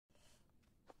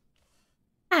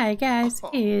Hi guys,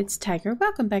 it's Tiger.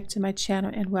 Welcome back to my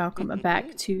channel and welcome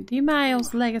back to the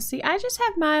Miles Legacy. I just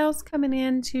have Miles coming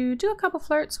in to do a couple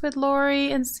flirts with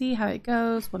Lori and see how it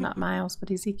goes. Well, not Miles,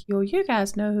 but Ezekiel. You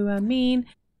guys know who I mean.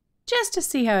 Just to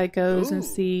see how it goes and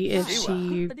see if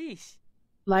she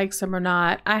likes him or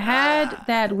not. I had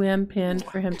that whim pinned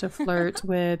for him to flirt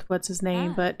with what's his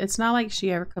name, but it's not like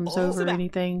she ever comes over or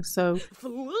anything, so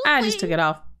I just took it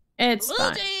off. It's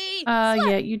fine.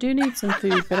 Yeah, you do need some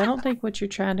food, but I don't think what you're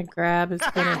trying to grab is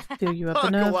gonna fill you up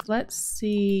enough. Let's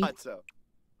see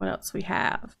what else we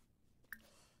have.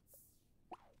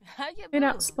 Clean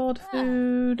out spoiled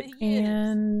food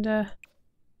and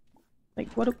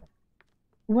like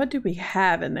what do we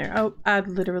have in there? Oh, I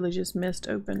literally just missed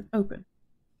open.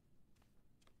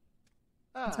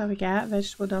 That's how we got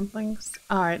vegetable dumplings.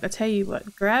 Alright, I'll tell you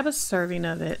what, grab a serving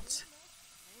of it.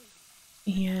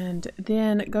 And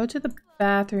then go to the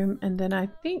bathroom, and then I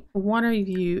think one of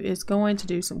you is going to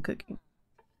do some cooking.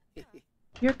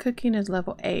 Your cooking is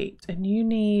level 8, and you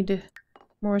need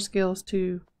more skills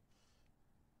to...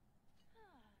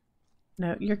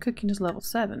 No, your cooking is level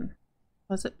 7.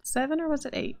 Was it 7 or was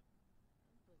it 8?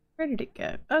 Where did it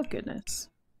go? Oh goodness.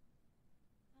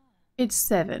 It's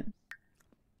 7.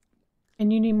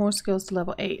 And you need more skills to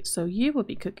level 8, so you will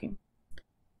be cooking.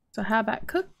 So how about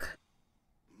cook?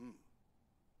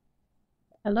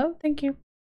 Hello, thank you.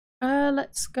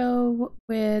 Let's go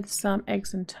with some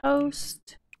eggs and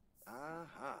toast.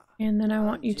 And then I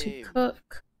want you to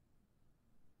cook.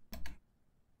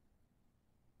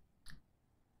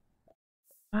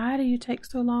 Why do you take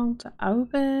so long to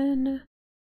open?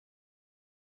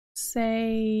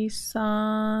 Say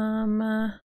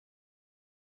some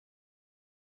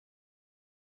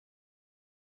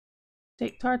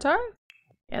steak tartare?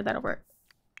 Yeah, that'll work.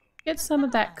 Get some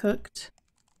of that cooked.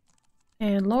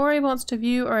 And Lori wants to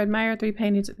view or admire 3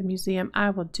 paintings at the museum.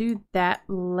 I will do that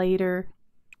later.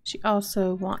 She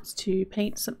also wants to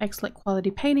paint some excellent quality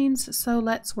paintings, so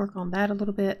let's work on that a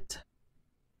little bit.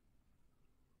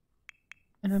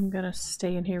 And I'm gonna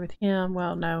stay in here with him.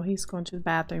 Well, no, he's going to the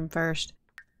bathroom first.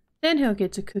 Then he'll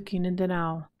get to cooking, and then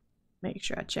I'll make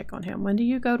sure I check on him. When do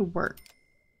you go to work?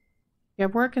 You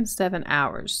have work in 7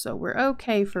 hours, so we're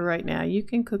okay for right now. You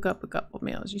can cook up a couple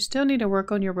meals. You still need to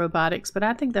work on your robotics, but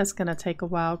I think that's gonna take a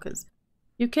while because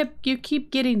you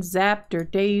keep getting zapped or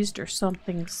dazed or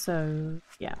something. So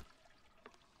yeah,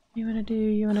 you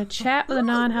wanna chat with a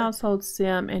non-household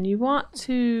sim, and you want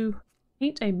to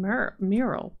paint a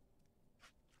mural.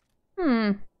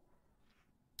 You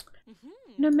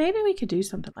know, maybe we could do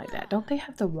something like that. Don't they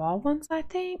have the wall ones? I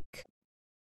think,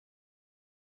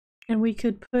 and we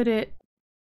could put it.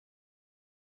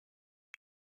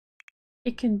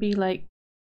 It can be like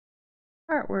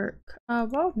artwork,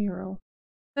 wall mural.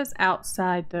 That's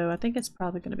outside though. I think it's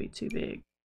probably going to be too big.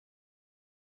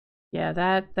 Yeah,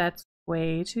 that's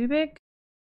way too big.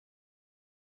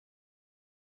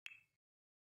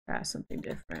 Try something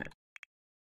different.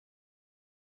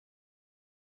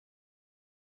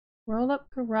 Roll up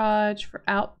garage for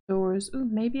outdoors. Ooh,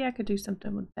 maybe I could do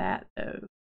something with that though.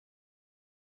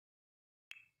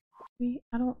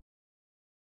 I don't.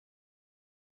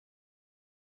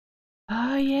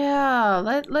 Oh yeah,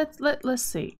 let's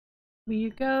see. Will you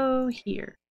go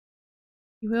here?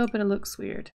 You will, but it looks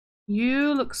weird.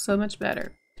 You look so much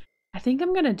better. I think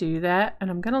I'm gonna do that, and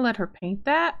I'm gonna let her paint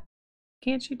that.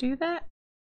 Can't you do that?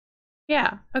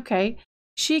 Yeah, okay.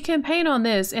 She can paint on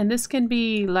this, and this can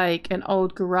be like an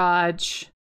old garage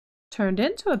turned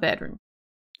into a bedroom.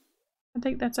 I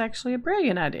think that's actually a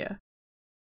brilliant idea.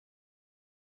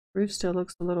 Roof still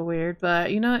looks a little weird,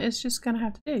 but you know, it's just gonna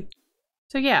have to do.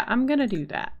 So yeah, I'm gonna do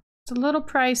that. It's a little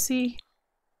pricey,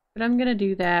 but I'm gonna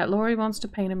do that. Lori wants to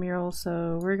paint a mural,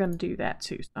 so we're gonna do that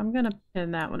too. So I'm gonna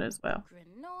pin that one as well.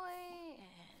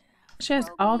 She has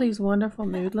all these wonderful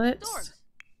moodlets.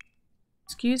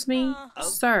 Excuse me,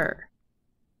 sir.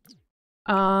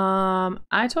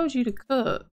 I told you to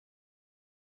cook.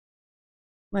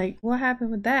 Like, what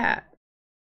happened with that?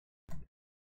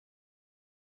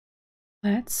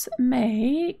 Let's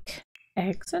make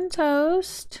eggs and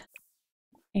toast.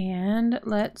 And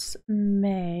let's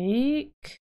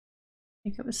make, I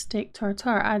think it was steak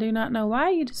tartare. I do not know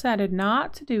why you decided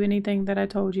not to do anything that I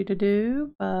told you to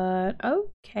do, but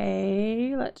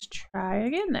okay, let's try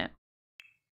again then.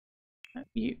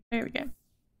 There we go.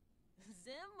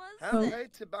 So,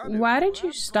 why did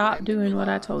you stop doing what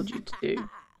I told you to do?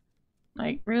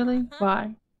 Like, really?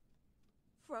 Why?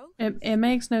 It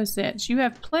makes no sense. You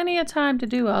have plenty of time to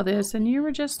do all this, and you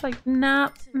were just like,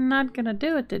 nah, I'm not gonna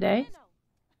do it today.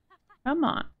 Come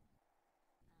on.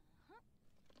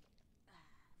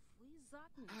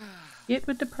 Get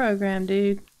with the program,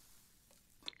 dude.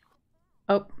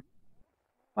 Oh.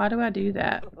 Why do I do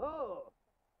that?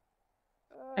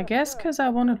 I guess because I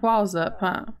wanted walls up,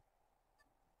 huh?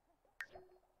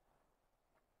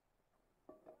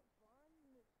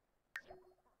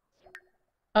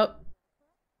 Oh.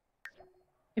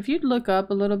 If you'd look up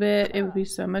a little bit, it would be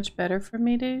so much better for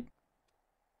me, dude.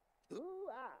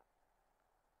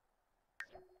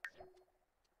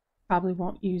 Probably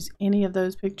won't use any of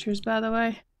those pictures, by the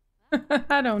way.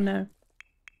 I don't know.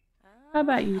 How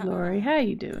about you, Lori? How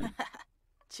you doing?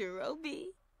 Cherobi.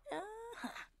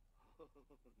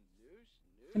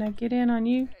 Can I get in on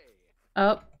you?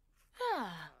 Oh.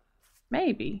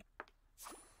 Maybe.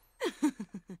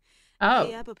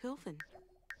 Oh.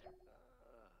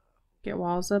 Get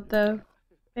walls up, though.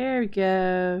 There we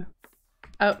go.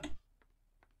 Oh.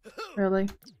 Really?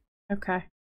 Okay.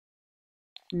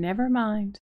 Never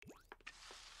mind.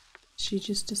 She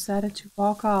just decided to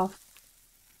walk off.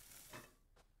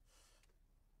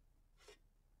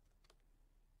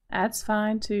 That's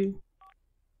fine, too.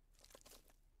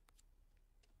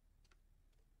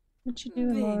 What you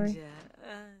doing, Lori?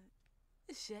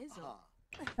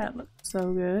 That looks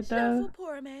so good, though.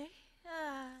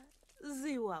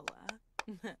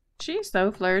 She's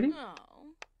so flirty.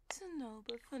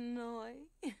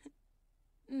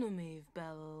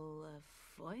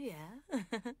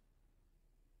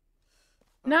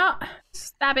 No,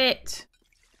 stop it.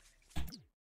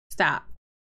 Stop.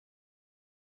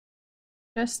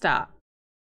 Just stop.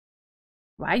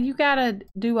 Why you gotta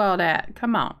do all that?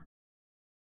 Come on.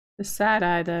 The side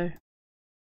eye, though.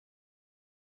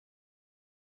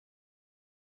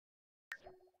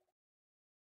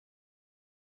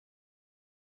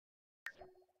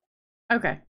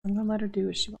 Okay, I'm gonna let her do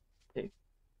what she wants to do.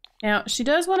 Now, she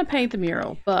does want to paint the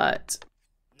mural, but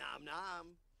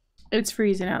it's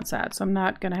freezing outside, so I'm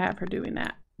not gonna have her doing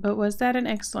that. But was that an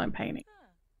excellent painting?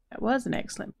 That was an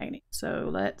excellent painting. So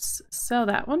let's sell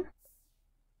that one.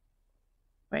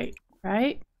 Wait,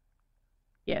 right?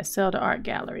 Yeah, sell to art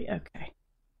gallery. Okay.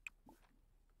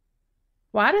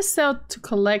 Why does sell to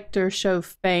collector show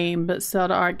fame, but sell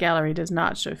to art gallery does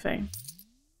not show fame?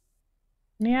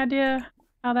 Any idea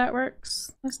how that works?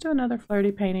 Let's do another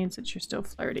flirty painting since you're still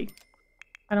flirty.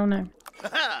 I don't know.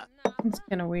 It's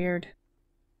kind of weird.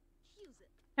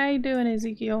 How you doing,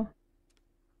 Ezekiel?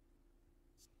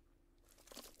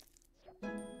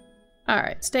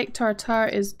 Alright, steak tartare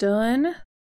is done.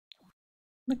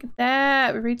 Look at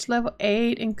that. We reached level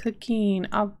 8 in cooking.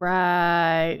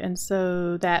 Alright. And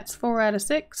so that's 4 out of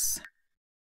 6.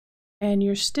 And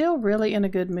you're still really in a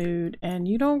good mood. And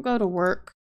you don't go to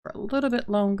work for a little bit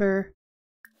longer.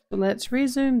 So let's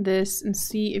resume this and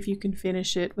see if you can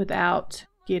finish it without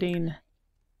getting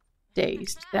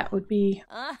dazed. That would be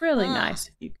really nice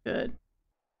if you could.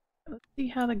 Let's see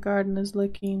how the garden is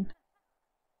looking.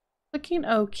 Looking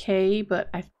okay, but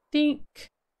I think...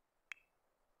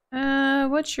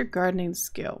 what's your gardening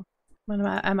skill?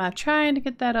 Am I trying to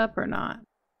get that up or not?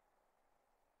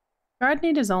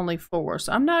 Gardening is only 4,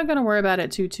 so I'm not going to worry about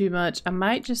it too much. I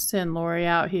might just send Lori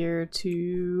out here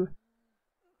to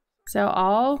sell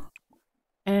all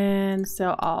and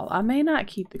sell all. I may not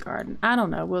keep the garden. I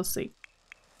don't know. We'll see.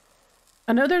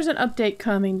 I know there's an update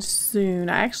coming soon.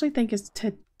 I actually think it's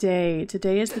today.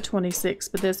 Today is the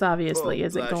 26th, but this obviously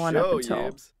isn't going up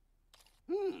until...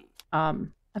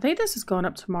 I think this is going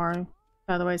up tomorrow,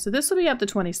 by the way. So this will be up the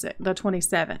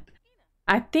 27th.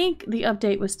 I think the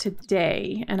update was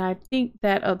today, and I think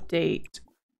that update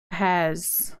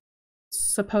has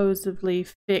supposedly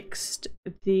fixed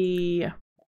the...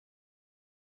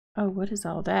 Oh, what is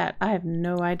all that? I have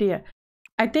no idea.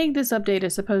 I think this update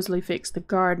has supposedly fixed the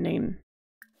gardening,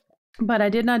 but I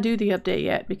did not do the update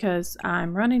yet because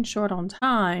I'm running short on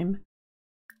time,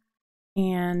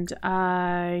 and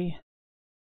I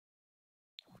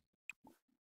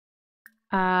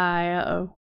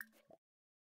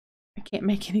can't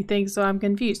make anything, so I'm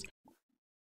confused.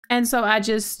 And so I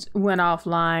just went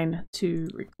offline to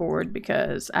record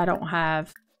because I don't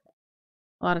have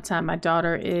a lot of time. My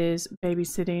daughter is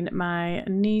babysitting my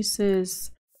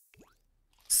niece's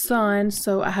son,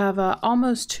 so I have a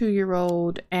almost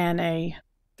 2-year-old and a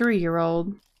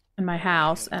 3-year-old in my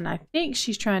house, and I think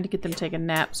she's trying to get them to take a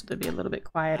nap so they'll be a little bit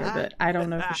quieter, but I don't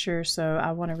know for sure, so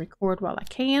I want to record while I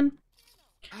can.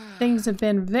 Things have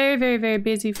been very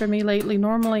busy for me lately.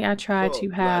 Normally I try to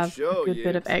have a good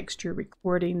bit of extra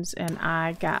recordings, and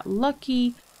I got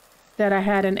lucky that I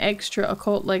had an extra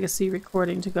Occult Legacy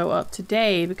recording to go up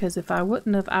today, because if I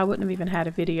wouldn't have even had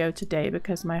a video today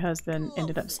because my husband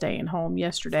ended up staying home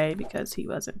yesterday because he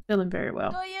wasn't feeling very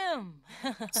well.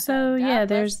 So yeah,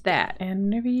 there's that. And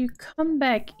whenever you come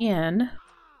back in,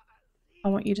 I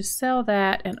want you to sell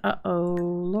that. And uh-oh,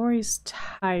 Lori's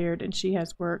tired and she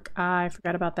has work. I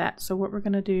forgot about that. So what we're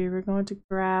going to do, we're going to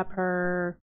grab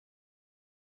her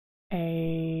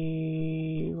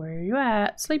where are you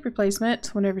at? Sleep replacement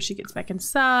whenever she gets back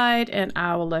inside, and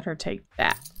I will let her take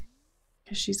that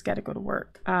because she's got to go to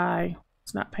work. I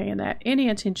was not paying that any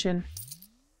attention.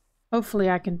 Hopefully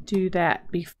I can do that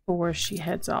before she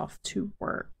heads off to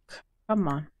work. Come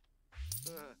on.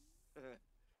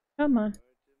 Come on.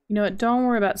 You know what? Don't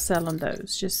worry about selling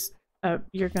those. Just,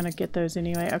 you're going to get those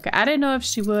anyway. Okay, I didn't know if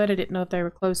she would. I didn't know if they were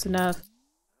close enough.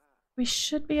 We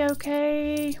should be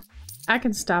okay. I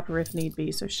can stop her if need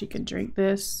be so she can drink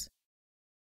this.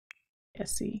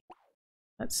 Yes, see.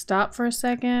 Let's stop for a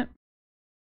second.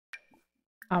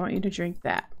 I want you to drink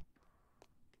that.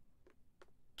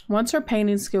 Once her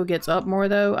painting skill gets up more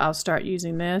though, I'll start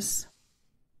using this.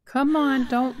 Come on,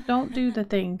 don't do the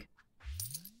thing.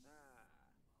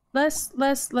 Let's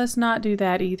not do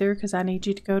that either because I need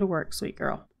you to go to work, sweet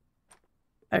girl.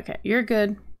 Okay, you're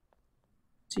good.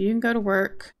 So you can go to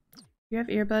work. Do you have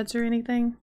earbuds or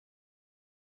anything?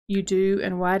 You do,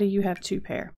 and why do you have 2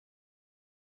 pair?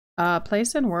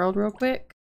 Place in world real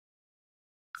quick.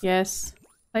 Yes.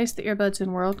 Place the earbuds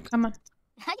in world. Come on.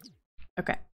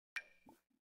 Okay.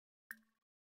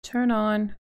 Turn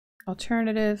on.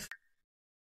 Alternative.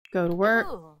 Go to work.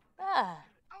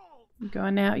 You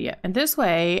going now? Yeah. And this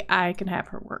way I can have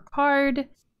her work hard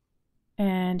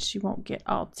and she won't get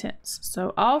all tense.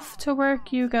 So off to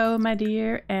work you go, my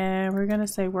dear. And we're going to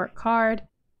say work hard.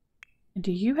 And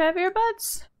do you have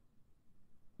earbuds?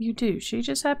 You do. She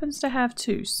just happens to have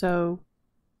 2, so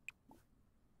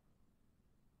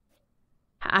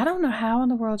I don't know how in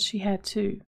the world she had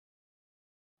 2.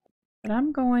 But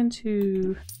I'm going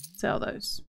to sell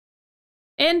those.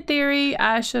 In theory,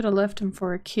 I should have left them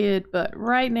for a kid, but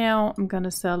right now I'm going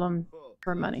to sell them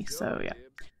for money. So yeah.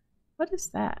 What is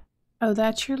that? Oh,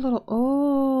 that's your little...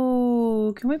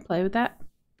 Oh, can we play with that?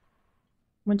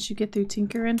 Once you get through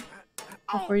tinkering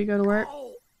before you go to work?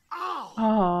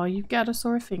 Oh, you've got a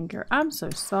sore finger. I'm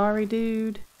so sorry,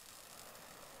 dude.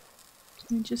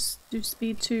 Can you just do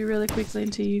speed 2 really quickly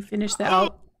until you finish that?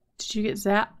 Oh, did you get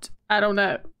zapped? I don't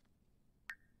know.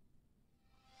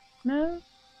 No?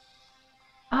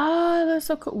 Oh, that's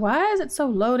so cool. Why is it so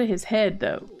low to his head,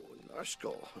 though?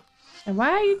 And why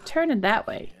are you turning that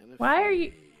way? Why are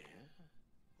you...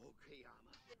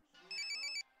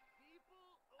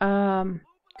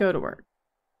 Go to work.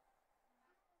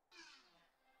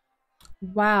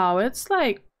 Wow, it's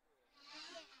like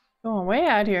going way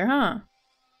out here, huh?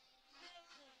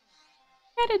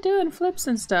 Got it doing flips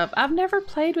and stuff. I've never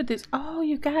played with this. Oh,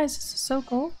 you guys, this is so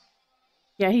cool.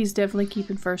 Yeah, he's definitely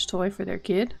keeping first toy for their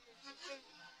kid.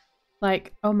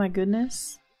 Like, oh my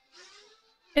goodness.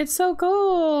 It's so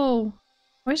cool.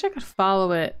 I wish I could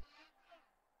follow it.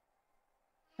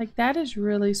 Like, that is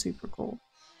really super cool.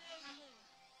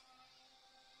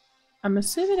 I'm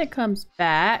assuming it comes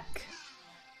back.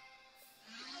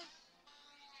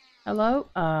 Hello?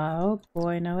 Oh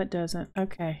boy, no it doesn't.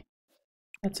 Okay.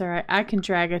 That's alright. I can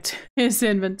drag it to his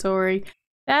inventory.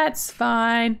 That's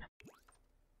fine.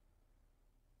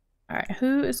 Alright,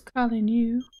 who is calling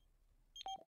you?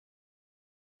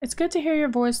 It's good to hear your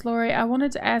voice, Lori. I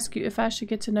wanted to ask you if I should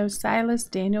get to know Silas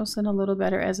Danielson a little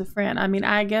better as a friend. I mean,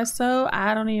 I guess so.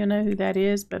 I don't even know who that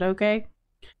is, but okay.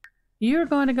 You're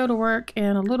going to go to work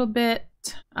in a little bit.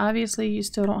 Obviously, you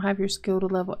still don't have your skill to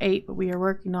level 8, but we are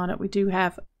working on it. We do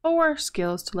have 4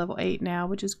 skills to level 8 now,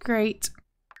 which is great.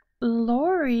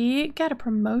 Lori got a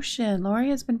promotion. Lori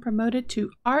has been promoted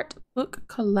to Art Book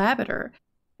Collaborator.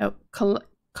 No,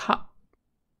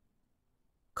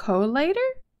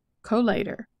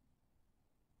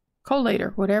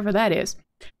 Collator, whatever that is.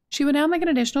 She will now make an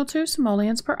additional 2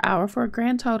 simoleons per hour for a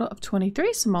grand total of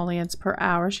 23 simoleons per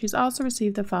hour. She's also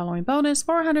received the following bonus: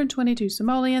 422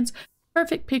 simoleons,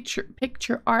 perfect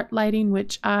picture art lighting,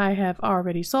 which I have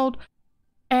already sold,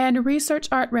 and research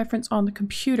art reference on the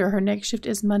computer. Her next shift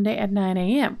is Monday at 9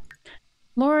 a.m.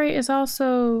 Lori is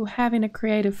also having a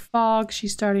creative fog.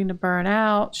 She's starting to burn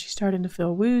out. She's starting to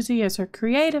feel woozy as her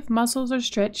creative muscles are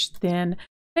stretched thin.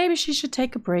 Maybe she should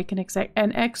take a break and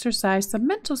exercise some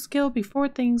mental skill before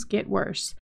things get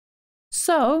worse.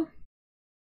 So,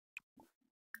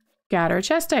 got her a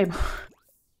chess table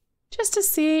just to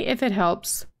see if it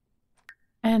helps.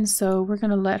 And so we're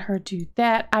going to let her do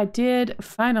that. I did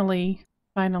finally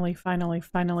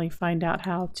find out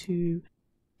how to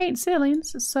paint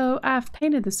ceilings. So I've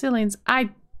painted the ceilings. I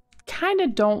kind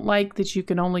of don't like that you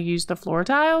can only use the floor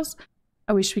tiles.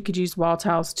 I wish we could use wall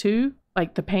tiles too.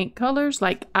 Like the paint colors,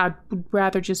 like I would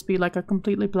rather just be like a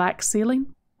completely black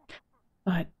ceiling,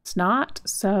 but it's not.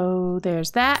 So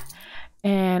there's that.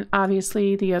 And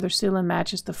obviously the other ceiling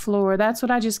matches the floor. That's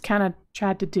what I just kind of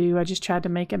tried to do. I just tried to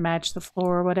make it match the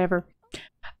floor or whatever.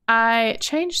 I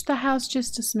changed the house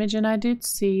just a smidgen. I did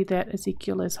see that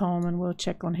Ezekiel is home, and we'll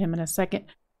check on him in a second.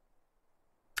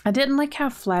 I didn't like how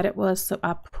flat it was, so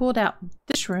I pulled out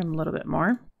this room a little bit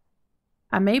more.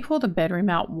 I may pull the bedroom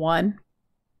out one,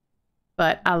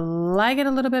 but I like it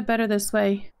a little bit better this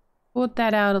way. Pulled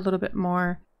that out a little bit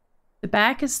more. The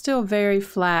back is still very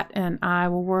flat, and I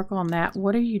will work on that.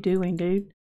 What are you doing,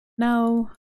 dude? No,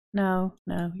 no,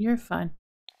 no, you're fine.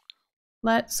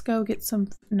 Let's go get some,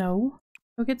 no,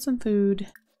 go get some food.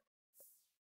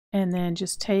 And then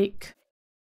just take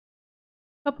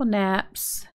a couple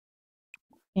naps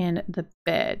in the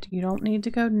bed. You don't need to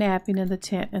go napping in the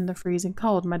tent in the freezing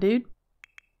cold, my dude.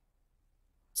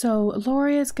 So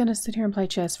Lori is going to sit here and play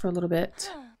chess for a little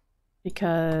bit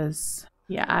because,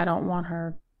 yeah, I don't want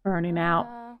her burning out.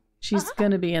 She's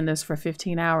going to be in this for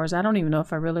 15 hours. I don't even know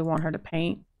if I really want her to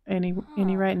paint any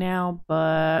right now,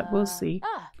 but we'll see.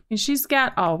 And she's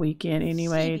got all weekend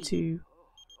anyway to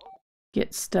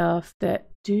get stuff that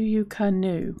do you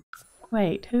canoe.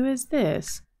 Wait, who is this?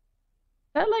 Is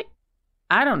that like,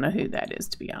 I don't know who that is,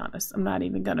 to be honest. I'm not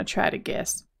even going to try to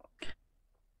guess.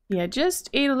 Yeah, just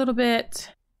eat a little bit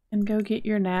and go get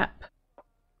your nap.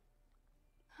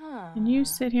 Can you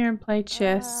sit here and play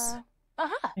chess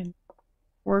and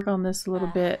work on this a little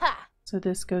bit so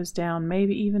this goes down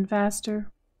maybe even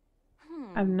faster?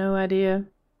 I have no idea.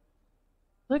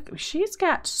 Look, she's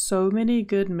got so many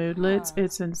good moodlets.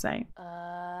 It's insane.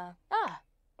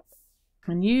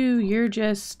 And you're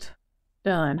just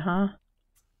done, huh?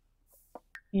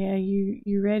 Yeah,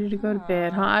 you ready to go to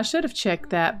bed, huh? I should have checked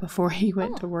that before he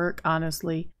went to work,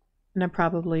 honestly. And I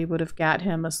probably would have got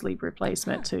him a sleep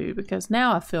replacement too, because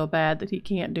now I feel bad that he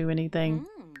can't do anything.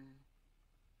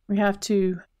 We have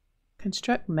to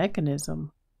construct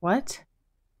mechanism. What?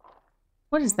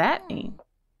 What does that mean?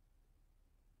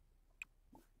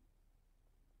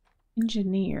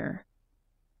 Engineer.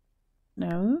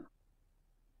 No.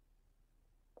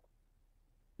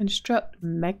 Construct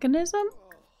mechanism?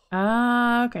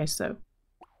 Ah, okay, so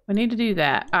we need to do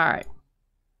that. All right.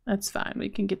 That's fine. We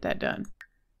can get that done.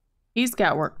 He's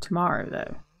got work tomorrow,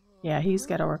 though. Yeah, he's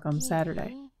got to work on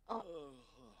Saturday.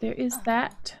 There is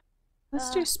that.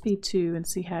 Let's do speed 2 and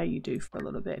see how you do for a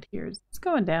little bit here. It's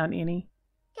going down any.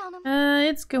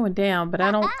 It's going down, but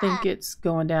I don't think it's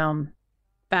going down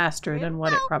faster than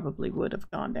what it probably would have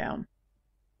gone down.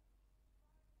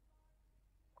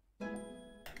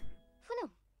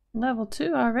 Level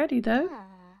 2 already, though.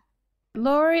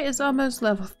 Lori is almost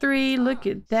level 3. Look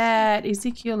at that.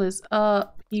 Ezekiel is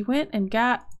up. He went and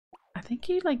got, I think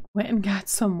he like went and got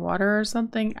some water or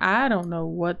something. I don't know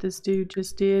what this dude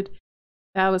just did.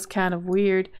 That was kind of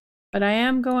weird. But I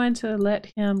am going to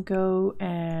let him go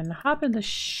and hop in the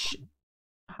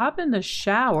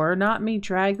shower. Not me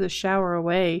drag the shower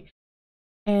away.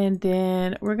 And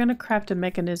then we're going to craft a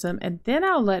mechanism. And then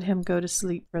I'll let him go to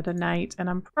sleep for the night. And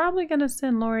I'm probably going to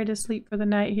send Lori to sleep for the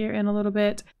night here in a little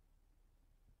bit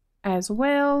as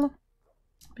well,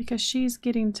 because she's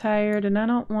getting tired and I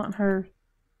don't want her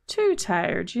too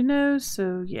tired, you know.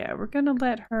 So yeah, we're gonna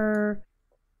let her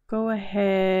go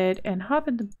ahead and hop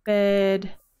in the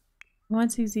bed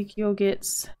once Ezekiel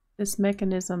gets this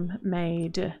mechanism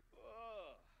made.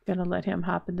 Gonna let him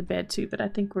hop in the bed too, but I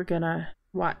think we're gonna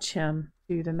watch him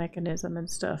do the mechanism and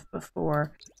stuff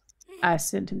before I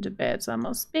send him to bed. So I'm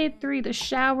gonna speed through the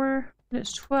shower.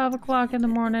 It's 12 o'clock in the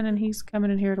morning and he's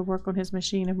coming in here to work on his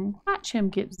machine, and watch him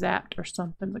get zapped or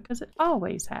something, because it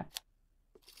always happens.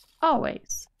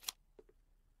 Always.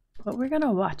 But we're going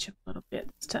to watch him a little bit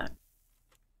this time.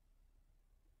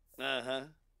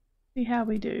 See how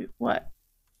we do. What?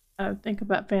 Oh, think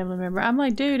about family member. I'm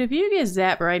like, dude, if you get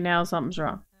zapped right now, something's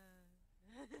wrong.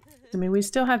 I mean, we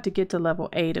still have to get to level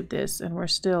 8 of this, and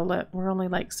we're only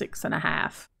like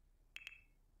 6.5.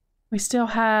 We still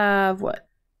have, what?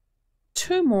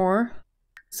 2 more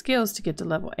skills to get to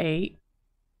level 8.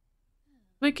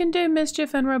 We can do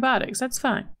mischief and robotics. That's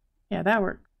fine. Yeah, that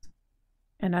works.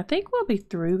 And I think we'll be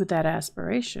through with that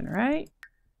aspiration, right?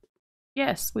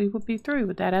 Yes, we will be through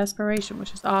with that aspiration,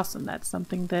 which is awesome. That's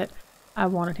something that I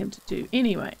wanted him to do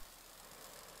anyway,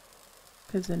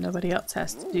 because then nobody else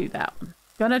has to do that one.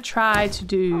 Gonna try to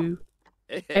do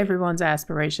everyone's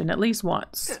aspiration at least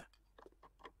once.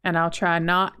 And I'll try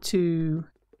not to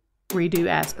redo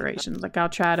aspirations. Like, I'll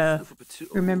try to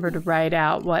remember to write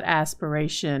out what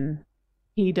aspiration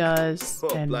he does,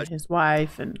 and his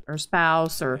wife and or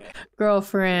spouse or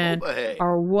girlfriend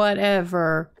or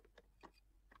whatever,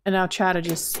 and I'll try to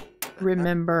just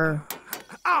remember,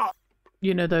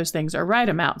 you know, those things, or write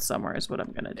them out somewhere is what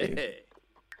I'm gonna do.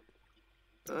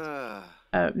 Oh,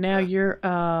 now you're...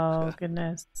 Oh,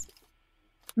 goodness.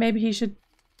 Maybe he should...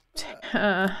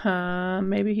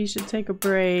 maybe he should take a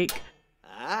break.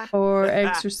 Or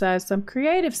exercise some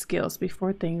creative skills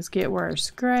before things get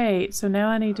worse. Great. So now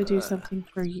I need to do something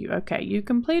for you. Okay, you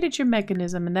completed your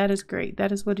mechanism, and that is great.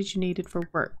 That is what you needed for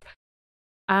work.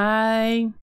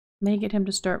 I may get him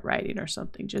to start writing or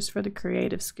something, just for the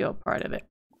creative skill part of it.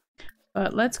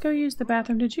 But let's go use the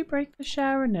bathroom. Did you break the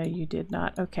shower? No, you did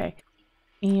not. Okay.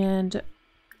 And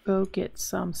go get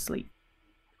some sleep.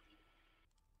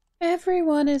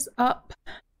 Everyone is up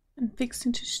and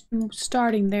fixing to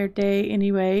starting their day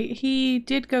anyway. He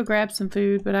did go grab some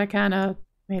food, but I kind of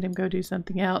made him go do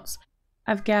something else.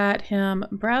 I've got him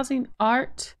browsing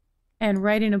art and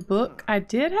writing a book. I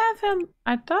did have him,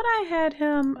 I thought I had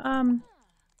him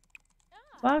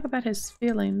blog about his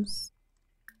feelings.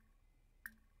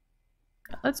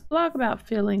 Let's blog about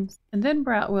feelings and then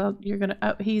browse. Well, you're gonna,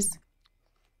 oh, he's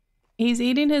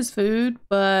eating his food,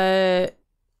 but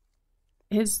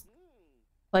his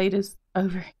plate is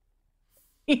over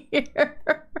here.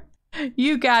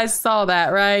 You guys saw that,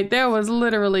 right? There was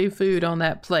literally food on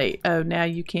that plate. Oh, now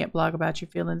you can't blog about your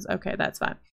feelings. Okay, that's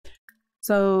fine.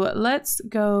 So let's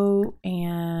go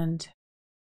and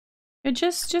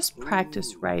just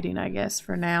practice writing, I guess,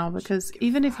 for now, because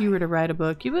even if you were to write a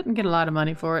book, you wouldn't get a lot of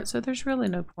money for it. So there's really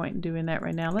no point in doing that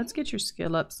right now. Let's get your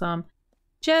skill up some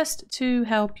just to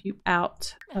help you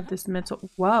out of this mental.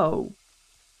 Whoa,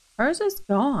 hers is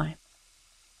gone.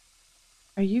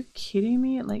 Are you kidding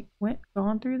me? It like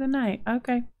gone through the night.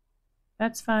 Okay,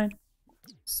 that's fine.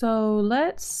 So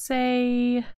let's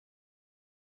say,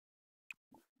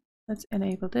 let's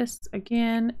enable this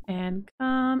again and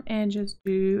come and just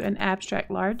do an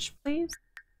abstract large, please.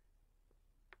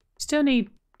 Still need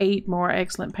 8 more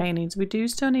excellent paintings. We do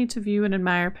still need to view and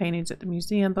admire paintings at the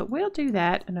museum, but we'll do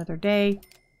that another day.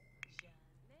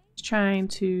 Just trying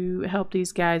to help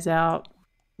these guys out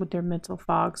with their mental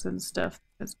fogs and stuff,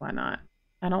 because why not?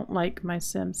 I don't like my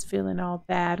Sims feeling all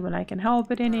bad when I can help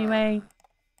it anyway.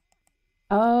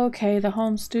 Okay, the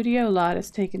home studio lot is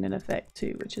taking an effect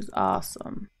too, which is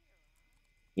awesome.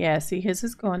 Yeah, see, his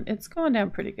is going, it's going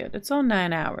down pretty good. It's on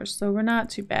 9 hours, so we're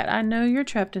not too bad. I know you're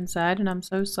trapped inside and I'm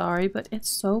so sorry, but it's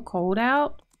so cold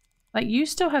out. Like, you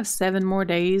still have 7 more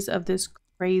days of this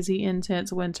crazy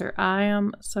intense winter. I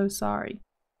am so sorry.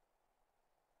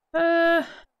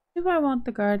 Do I want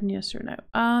the garden? Yes or no?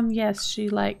 Yes, she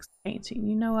likes painting.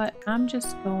 You know what? I'm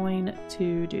just going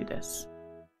to do this.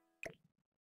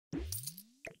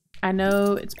 I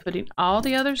know it's putting all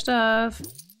the other stuff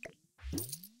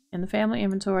in the family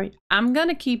inventory. I'm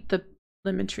gonna keep the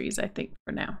lemon trees, I think,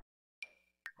 for now.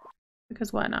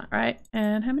 Because why not, right?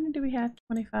 And how many do we have?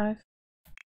 25?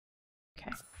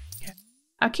 Okay.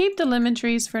 I'll keep the lemon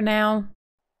trees for now.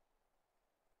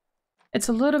 It's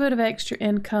a little bit of extra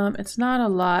income. It's not a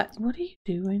lot. What are you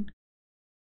doing?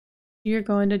 You're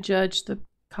going to judge the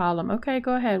column. Okay,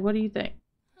 go ahead. What do you think?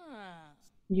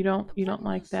 You don't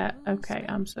like that? Okay,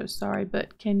 I'm so sorry,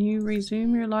 but can you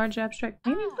resume your large abstract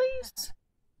painting, please?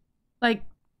 Like,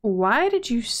 why did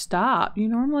you stop? You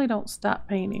normally don't stop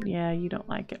painting. Yeah, you don't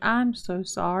like it. I'm so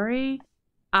sorry.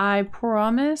 I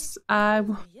promise I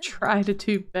will try to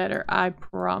do better. I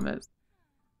promise.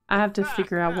 I have to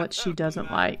figure out what she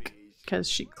doesn't like, because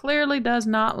she clearly does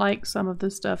not like some of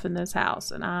the stuff in this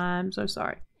house, and I'm so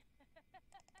sorry.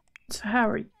 So how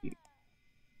are you?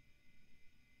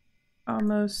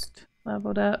 Almost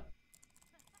leveled up.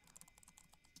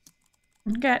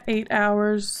 Got 8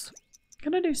 hours.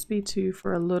 Gonna do speed 2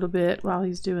 for a little bit while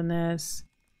he's doing this.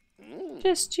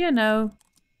 Just, you know.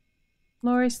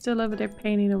 Lori's still over there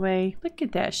painting away. Look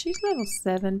at that. She's level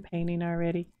 7 painting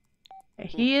already. Okay,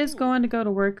 he is going to go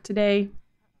to work today.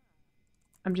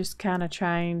 I'm just kind of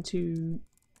trying to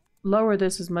lower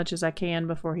this as much as I can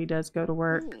before he does go to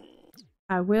work.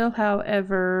 I will,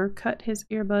 however, cut his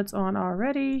earbuds on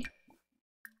already.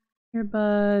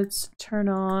 Earbuds, turn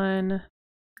on.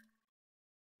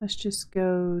 Let's just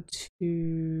go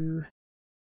to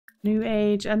New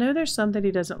Age. I know there's some that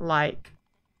he doesn't like.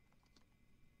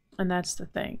 And that's the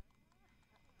thing.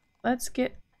 Let's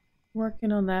get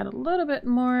working on that a little bit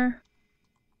more.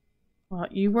 Well,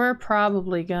 you were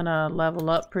probably gonna level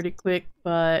up pretty quick,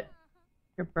 but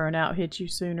your burnout hit you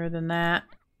sooner than that.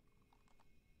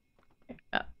 Okay,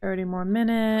 got 30 more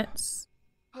minutes.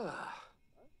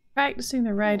 Practicing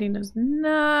the writing is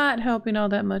not helping all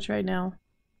that much right now.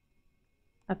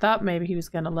 I thought maybe he was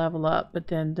going to level up, but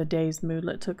then the day's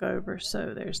moodlet took over,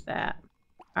 so there's that.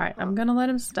 Alright, I'm going to let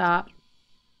him stop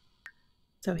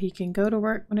so he can go to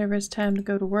work whenever it's time to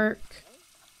go to work.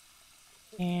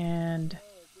 And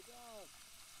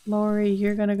Lori,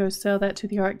 you're gonna go sell that to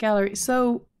the art gallery.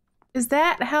 So is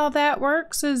that how that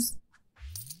works? Is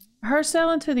her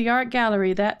selling to the art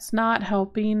gallery, that's not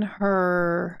helping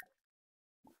her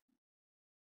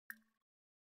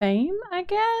fame, I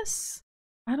guess?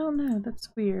 I don't know. That's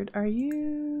weird. Are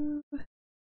you...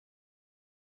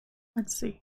 Let's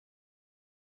see.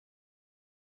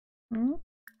 Hmm?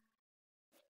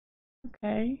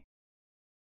 Okay.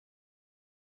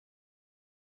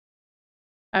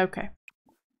 Okay.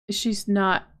 She's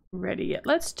not ready yet.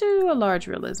 Let's do a large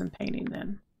realism painting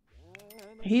then.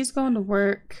 He's going to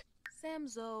work.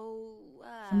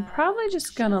 I'm probably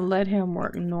just gonna let him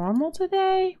work normal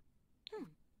today.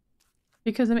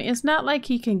 Because, I mean, it's not like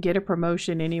he can get a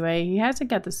promotion anyway. He hasn't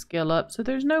got the skill up, so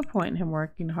there's no point in him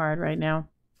working hard right now.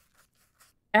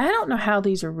 I don't know how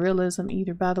these are realism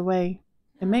either, by the way.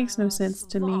 It makes no sense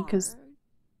to me because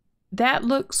that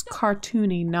looks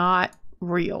cartoony, not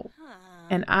real.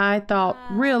 And I thought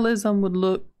realism would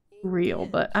look real,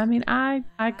 but I mean, I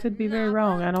could be very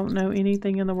wrong. I don't know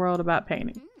anything in the world about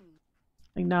painting.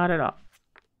 Like, not at all.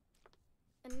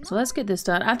 So let's get this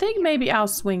done. I think maybe I'll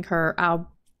swing her. I'll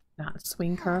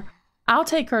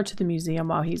take her to the museum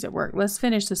while he's at work. Let's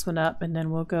finish this one up and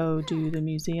then we'll go do the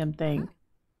museum thing.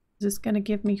 Is this gonna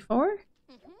give me 4?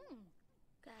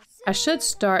 I should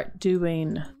start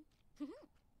doing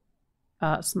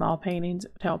small paintings.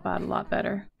 It would help out a lot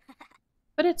better.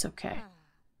 But it's okay.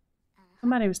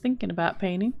 Somebody was thinking about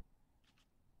painting.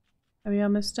 Are we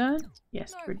almost done?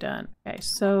 Yes, we're done. Okay,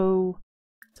 so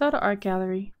sell to art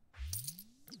gallery.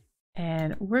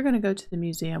 And we're gonna go to the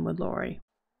museum with Lori.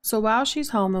 So while she's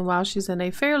home and while she's in a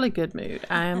fairly good mood,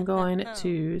 I am going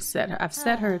to I've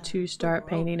set her to start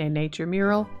painting a nature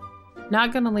mural.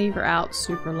 Not gonna leave her out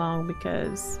super long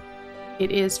because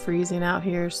it is freezing out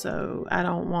here, so I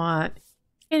don't want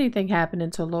anything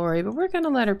happening to Lori, but we're gonna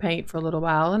let her paint for a little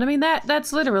while. And I mean,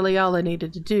 that's literally all I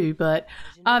needed to do, but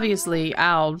obviously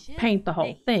I'll paint the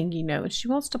whole thing, you know. And she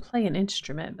wants to play an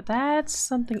instrument, but that's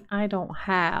something I don't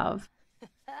have.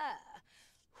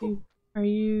 Are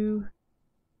you...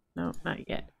 No, not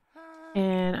yet.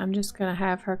 And I'm just gonna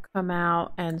have her come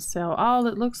out and sell all.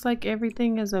 It looks like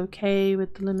everything is okay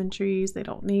with the lemon trees. They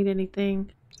don't need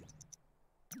anything.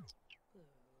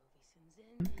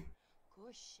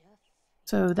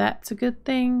 So that's a good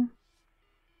thing.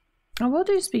 Oh, we'll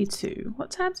do speed 2.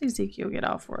 What time's Ezekiel get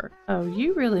off work? Oh,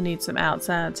 you really need some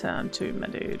outside time too, my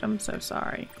dude. I'm so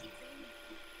sorry.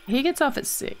 He gets off at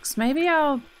 6. Maybe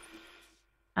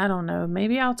I don't know.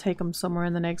 Maybe I'll take them somewhere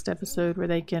in the next episode where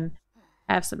they can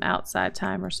have some outside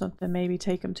time or something. Maybe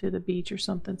take them to the beach or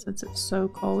something since it's so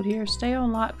cold here. Stay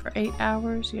on lot for 8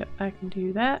 hours. Yep, I can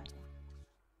do that.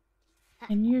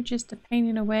 And you're just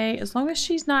painting away. As long as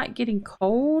she's not getting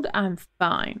cold, I'm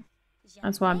fine.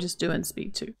 That's why I'm just doing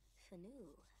speed 2.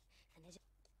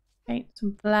 Paint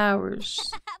some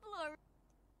flowers.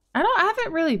 I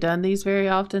haven't really done these very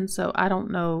often, so I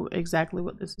don't know exactly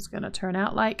what this is going to turn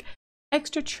out like.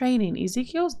 Extra training.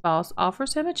 Ezekiel's boss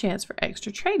offers him a chance for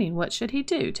extra training. What should he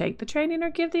do? Take the training or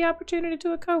give the opportunity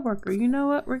to a coworker? You know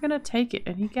what? We're going to take it.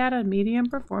 And he got a medium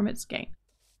performance gain.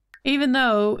 Even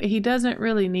though he doesn't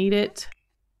really need it.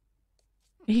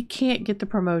 He can't get the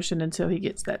promotion until he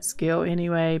gets that skill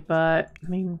anyway. But, I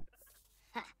mean,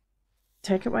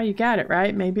 take it while you got it,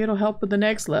 right? Maybe it'll help with the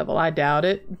next level. I doubt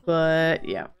it. But,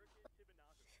 yeah.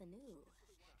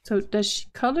 So does she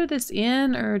color this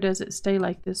in or does it stay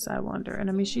like this, I wonder? And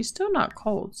I mean, she's still not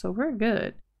cold, so we're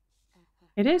good.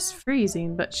 It is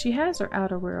freezing, but she has her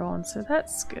outerwear on, so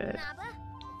that's good.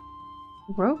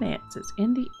 Romance is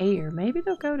in the air. Maybe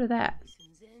they'll go to that.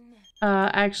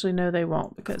 Actually, no, they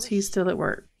won't because he's still at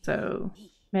work. So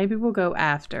maybe we'll go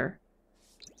after.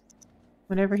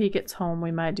 Whenever he gets home,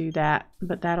 we might do that,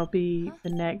 but that'll be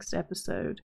the next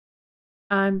episode.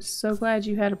 I'm so glad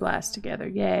you had a blast together.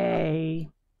 Yay.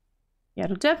 Yeah,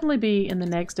 it'll definitely be in the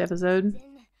next episode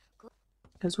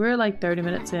because we're like 30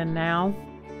 minutes in now.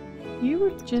 You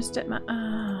were just at my...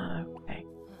 okay.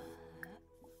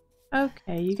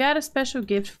 Okay, you got a special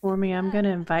gift for me. I'm going to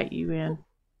invite you in.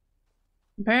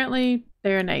 Apparently,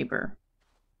 they're a neighbor.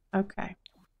 Okay.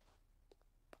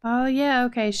 Oh, yeah,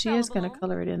 okay. She is going to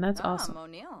color it in. That's awesome.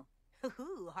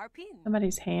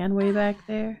 Somebody's hand way back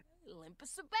there.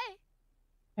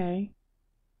 Okay.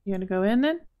 You going to go in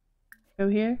then? Go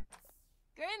here?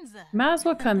 Might as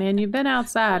well come in. You've been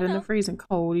outside in the freezing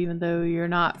cold, even though you're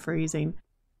not freezing.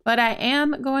 But I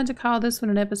am going to call this one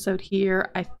an episode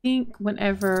here. I think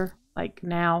whenever, like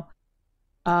now,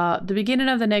 the beginning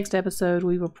of the next episode,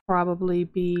 we will probably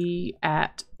be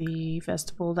at the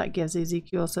festival. That gives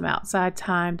Ezekiel some outside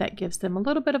time. That gives them a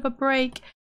little bit of a break.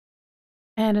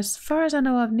 And as far as I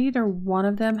know of, neither one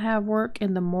of them have work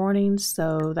in the morning,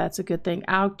 so that's a good thing.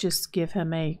 I'll just give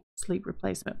him a sleep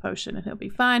replacement potion and he'll be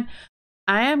fine.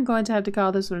 I am going to have to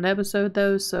call this one an episode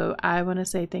though, so I want to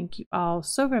say thank you all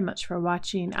so very much for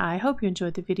watching. I hope you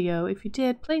enjoyed the video. If you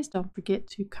did, please don't forget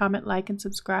to comment, like, and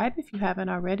subscribe if you haven't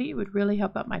already. It would really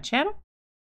help out my channel.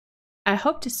 I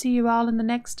hope to see you all in the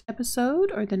next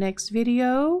episode or the next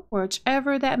video,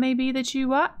 whichever that may be that you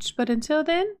watch. But until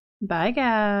then, bye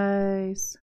guys.